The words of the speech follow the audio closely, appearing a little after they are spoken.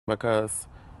because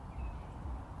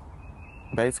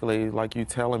basically, like you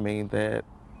telling me that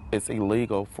it's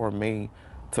illegal for me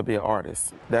to be an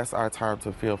artist. That's our time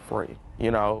to feel free.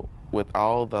 You know, with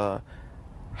all the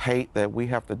hate that we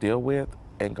have to deal with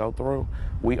and go through,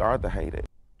 we are the hated.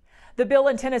 The bill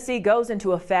in Tennessee goes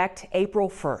into effect April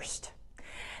 1st.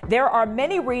 There are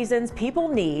many reasons people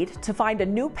need to find a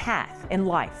new path in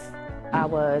life. I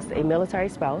was a military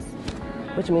spouse,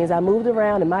 which means I moved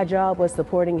around and my job was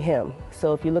supporting him.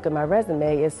 So if you look at my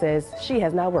resume, it says she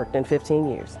has not worked in 15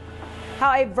 years.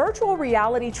 How a virtual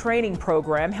reality training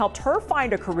program helped her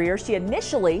find a career she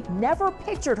initially never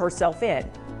pictured herself in.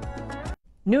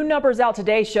 New numbers out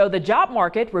today show the job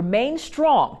market remains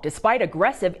strong despite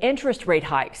aggressive interest rate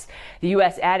hikes. The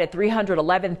U.S. added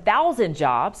 311,000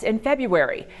 jobs in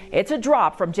February. It's a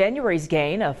drop from January's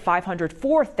gain of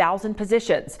 504,000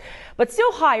 positions, but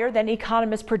still higher than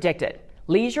economists predicted.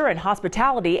 Leisure and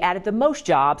hospitality added the most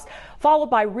jobs, followed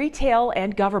by retail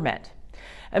and government.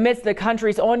 Amidst the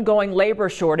country's ongoing labor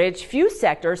shortage, few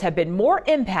sectors have been more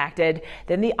impacted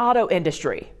than the auto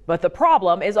industry. But the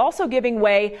problem is also giving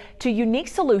way to unique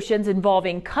solutions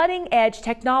involving cutting-edge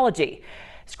technology.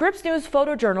 Scripps News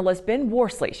photojournalist Ben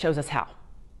Worsley shows us how.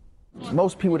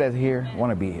 Most people that's here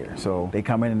want to be here, so they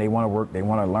come in and they want to work, they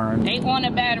want to learn. They want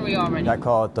a battery already. I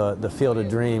call it the field of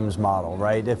dreams model,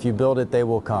 right? If you build it, they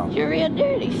will come. You're real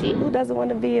dirty, see? Who doesn't want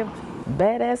to be a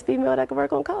badass female that can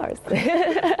work on cars?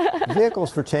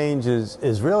 Vehicles for Change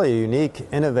is really a unique,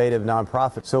 innovative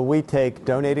nonprofit. So we take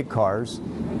donated cars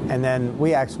and then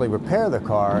we actually repair the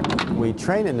car. We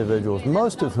train individuals,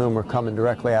 most of whom are coming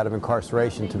directly out of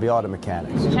incarceration to be auto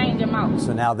mechanics. Change them out.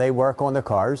 So now they work on the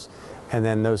cars and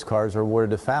then those cars are awarded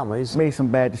to families. Made some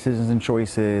bad decisions and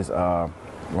choices,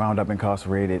 wound up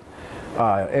incarcerated.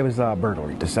 It was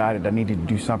burglary. Decided I needed to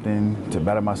do something to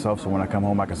better myself so when I come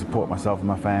home I can support myself and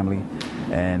my family,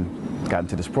 and got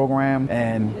into this program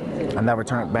and I never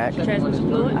turned back.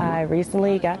 I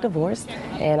recently got divorced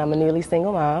and I'm a nearly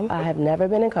single mom. I have never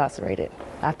been incarcerated.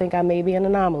 I think I may be an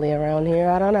anomaly around here,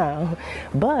 I don't know.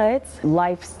 But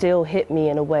life still hit me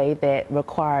in a way that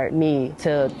required me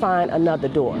to find another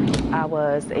door. I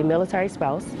was a military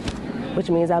spouse, which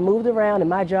means I moved around and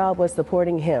my job was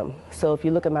supporting him. So if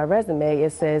you look at my resume,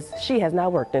 it says she has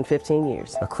not worked in 15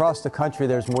 years. Across the country,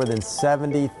 there's more than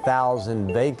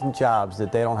 70,000 vacant jobs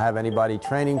that they don't have anybody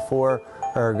training for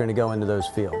or are going to go into those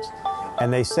fields.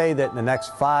 And they say that in the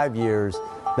next 5 years,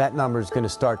 that number is going to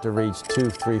start to reach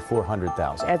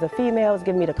 400,000. As a female, it's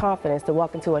given me the confidence to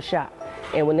walk into a shop.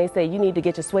 And when they say you need to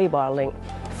get your sway bar link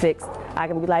fixed, I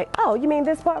can be like, oh, you mean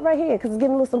this part right here? Because it's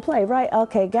giving a little some play, right?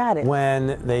 Okay, got it.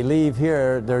 When they leave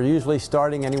here, they're usually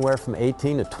starting anywhere from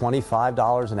 $18 to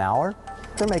 $25 an hour.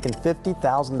 They're making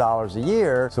 $50,000 a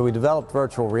year. So we developed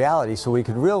virtual reality so we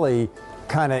could really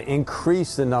kind of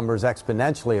increase the numbers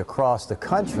exponentially across the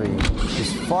country.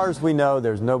 As far as we know,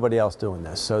 there's nobody else doing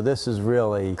this. So this is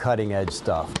really cutting edge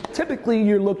stuff. Typically,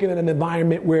 you're looking at an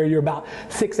environment where you're about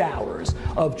 6 hours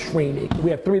of training. We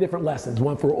have 3 different lessons,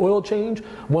 one for oil change,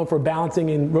 one for balancing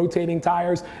and rotating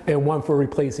tires, and one for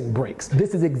replacing brakes.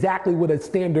 This is exactly what a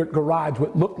standard garage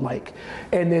would look like.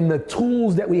 And then the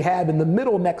tools that we have in the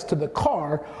middle next to the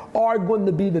car are going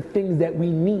to be the things that we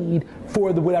need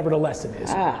for whatever the lesson is.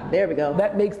 Ah, there we go.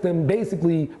 That makes them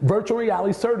basically virtual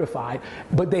reality certified,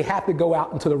 but they have to go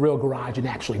out into the real garage and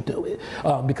actually do it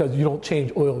because you don't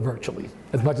change oil virtually,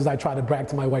 as much as I try to brag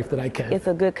to my wife that I can. It's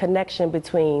a good connection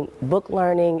between book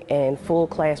learning and full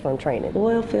classroom training.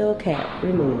 Oil field cap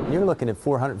removed. You're looking at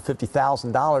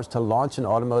 $450,000 to launch an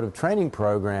automotive training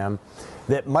program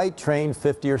that might train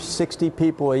 50 or 60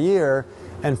 people a year.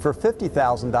 And for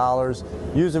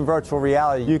 $50,000, using virtual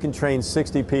reality, you can train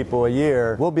 60 people a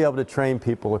year. We'll be able to train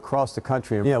people across the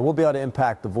country. You know, we'll be able to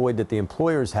impact the void that the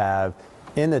employers have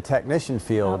in the technician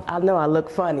field. I know I look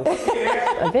funny.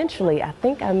 Eventually, I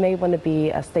think I may want to be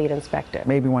a state inspector.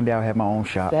 Maybe one day I'll have my own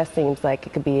shop. That seems like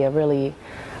it could be a really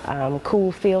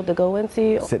cool field to go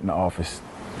into. Sit in the office,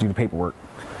 do the paperwork.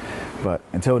 But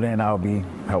until then, I'll be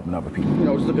helping other people. You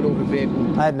know, just looking over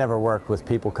vehicles. I had never worked with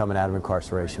people coming out of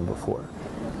incarceration before.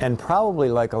 And probably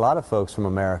like a lot of folks from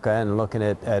America and looking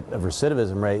at a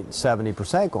recidivism rate,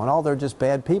 70%, going, oh, they're just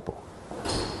bad people.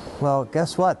 Well,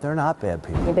 guess what? They're not bad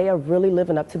people. They are really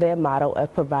living up to their motto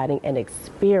of providing an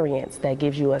experience that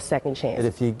gives you a second chance. And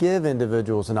if you give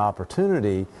individuals an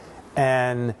opportunity,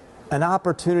 and an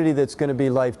opportunity that's going to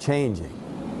be life-changing,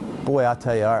 boy, I'll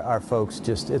tell you, our folks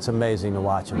just, it's amazing to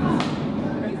watch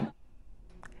them.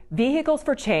 Vehicles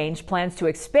for Change plans to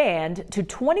expand to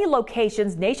 20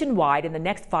 locations nationwide in the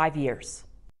next 5 years.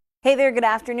 Hey there, good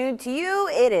afternoon to you.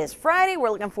 It is Friday. We're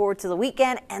looking forward to the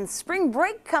weekend and spring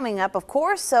break coming up, of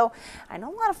course. So I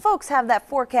know a lot of folks have that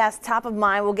forecast top of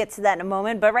mind. We'll get to that in a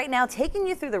moment. But right now, taking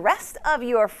you through the rest of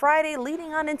your Friday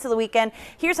leading on into the weekend,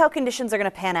 here's how conditions are going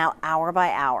to pan out hour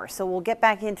by hour. So we'll get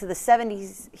back into the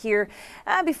 70s here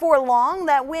before long.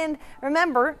 That wind,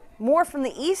 remember, more from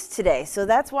the east today, so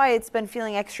that's why it's been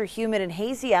feeling extra humid and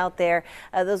hazy out there.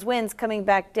 Those winds coming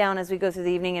back down as we go through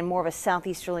the evening and more of a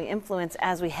southeasterly influence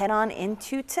as we head on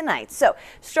into tonight. So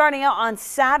starting out on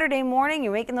Saturday morning,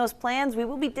 you're making those plans. We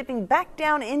will be dipping back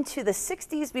down into the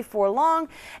 60s before long,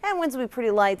 and winds will be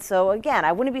pretty light. So again,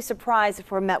 I wouldn't be surprised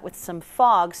if we're met with some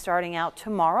fog starting out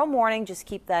tomorrow morning. Just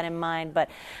keep that in mind.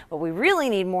 But what we really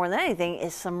need more than anything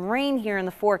is some rain here in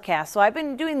the forecast. So I've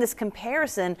been doing this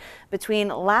comparison between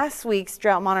last week's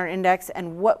drought monitor index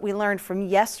and what we learned from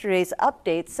yesterday's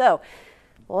update. So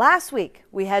last week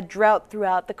we had drought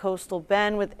throughout the coastal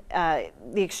bend with the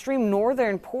extreme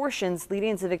northern portions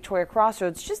leading into Victoria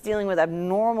Crossroads just dealing with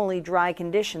abnormally dry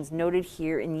conditions noted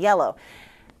here in yellow.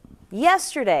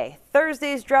 Yesterday,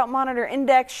 Thursday's drought monitor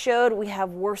index showed we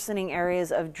have worsening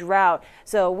areas of drought.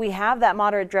 So we have that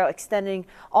moderate drought extending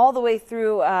all the way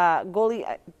through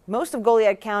most of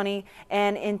Goliad County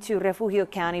and into Refugio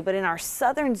County. But in our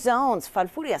southern zones,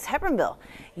 Falfurrias, Hebbronville,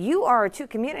 you are two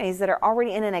communities that are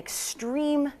already in an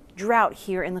extreme drought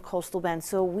here in the coastal bend.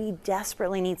 So we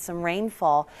desperately need some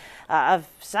rainfall of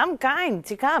some kind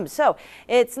to come. So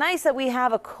it's nice that we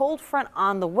have a cold front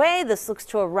on the way. This looks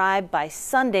to arrive by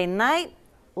Sunday night.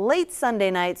 Late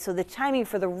Sunday night, so the timing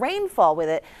for the rainfall with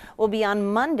it will be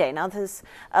on Monday. Now this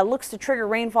looks to trigger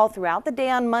rainfall throughout the day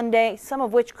on Monday, some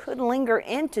of which could linger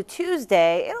into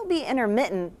Tuesday. It'll be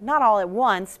intermittent, not all at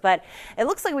once, but it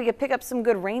looks like we could pick up some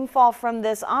good rainfall from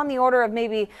this on the order of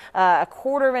maybe a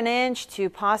quarter of an inch to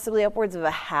possibly upwards of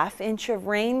a half inch of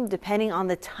rain, depending on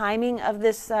the timing of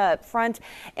this front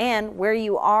and where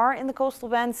you are in the coastal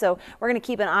bend. So we're going to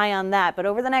keep an eye on that. But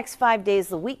over the next 5 days,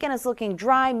 the weekend is looking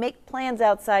dry. Make plans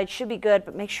outside. Should be good,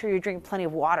 but make sure you're drinking plenty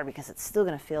of water because it's still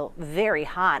going to feel very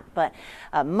hot. But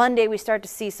Monday we start to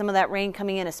see some of that rain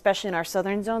coming in, especially in our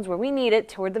southern zones where we need it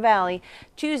toward the valley.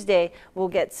 Tuesday we'll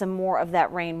get some more of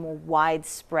that rain more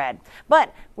widespread.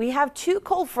 But we have two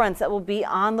cold fronts that will be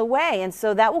on the way, and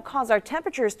so that will cause our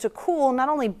temperatures to cool not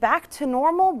only back to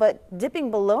normal but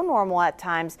dipping below normal at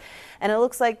times. And it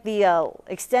looks like the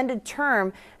extended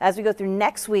term as we go through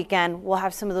next weekend we'll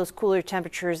have some of those cooler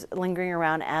temperatures lingering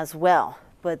around as well.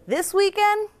 But this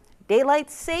weekend,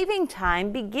 daylight saving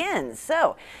time begins.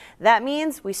 So that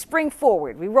means we spring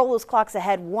forward. We roll those clocks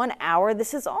ahead 1 hour.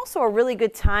 This is also a really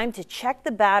good time to check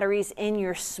the batteries in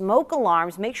your smoke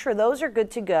alarms. Make sure those are good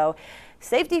to go.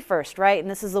 Safety first, right? And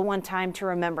this is the one time to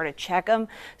remember to check them.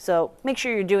 So make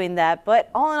sure you're doing that. But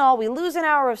all in all, we lose an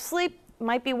hour of sleep.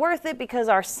 Might be worth it because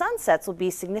our sunsets will be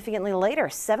significantly later.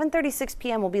 7:36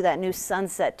 p.m. will be that new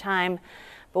sunset time.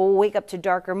 But we'll wake up to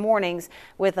darker mornings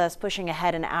with us pushing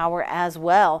ahead an hour as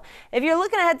well. If you're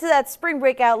looking ahead to that spring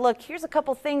break outlook, here's a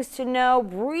couple things to know.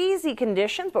 Breezy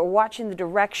conditions, but we're watching the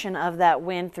direction of that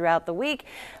wind throughout the week.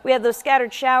 We have those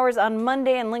scattered showers on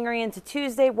Monday and lingering into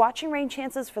Tuesday. Watching rain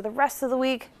chances for the rest of the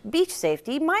week. Beach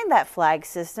safety, mind that flag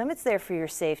system. It's there for your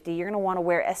safety. You're going to want to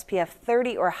wear SPF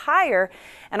 30 or higher,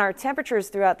 and our temperatures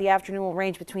throughout the afternoon will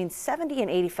range between 70 and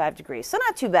 85 degrees. So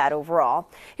not too bad overall.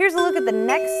 Here's a look at the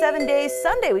next 7 days.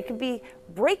 Sunday, we could be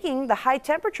breaking the high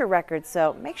temperature record,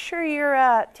 so make sure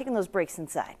you're taking those breaks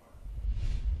inside.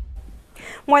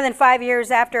 More than 5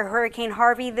 years after Hurricane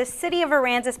Harvey, the city of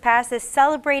Aransas Pass is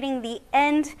celebrating the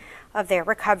end of their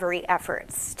recovery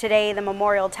efforts. Today, the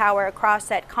memorial tower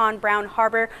across at Con Brown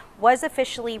Harbor was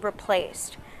officially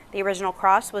replaced. The original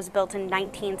cross was built in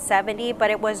 1970,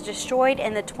 but it was destroyed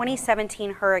in the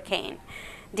 2017 hurricane.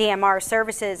 DMR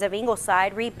Services of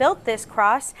Ingleside rebuilt this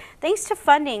cross thanks to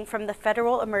funding from the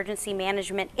Federal Emergency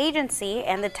Management Agency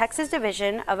and the Texas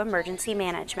Division of Emergency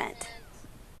Management.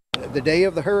 The day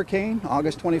of the hurricane,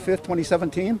 August 25th,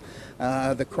 2017,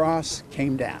 the cross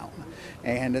came down.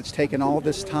 And it's taken all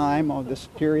this time, all this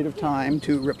period of time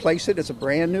to replace it. It's a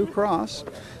brand new cross,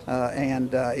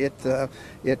 and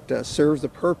it serves the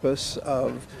purpose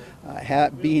of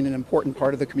being an important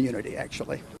part of the community,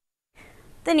 actually.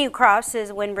 The new cross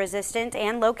is wind resistant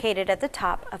and located at the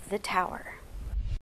top of the tower.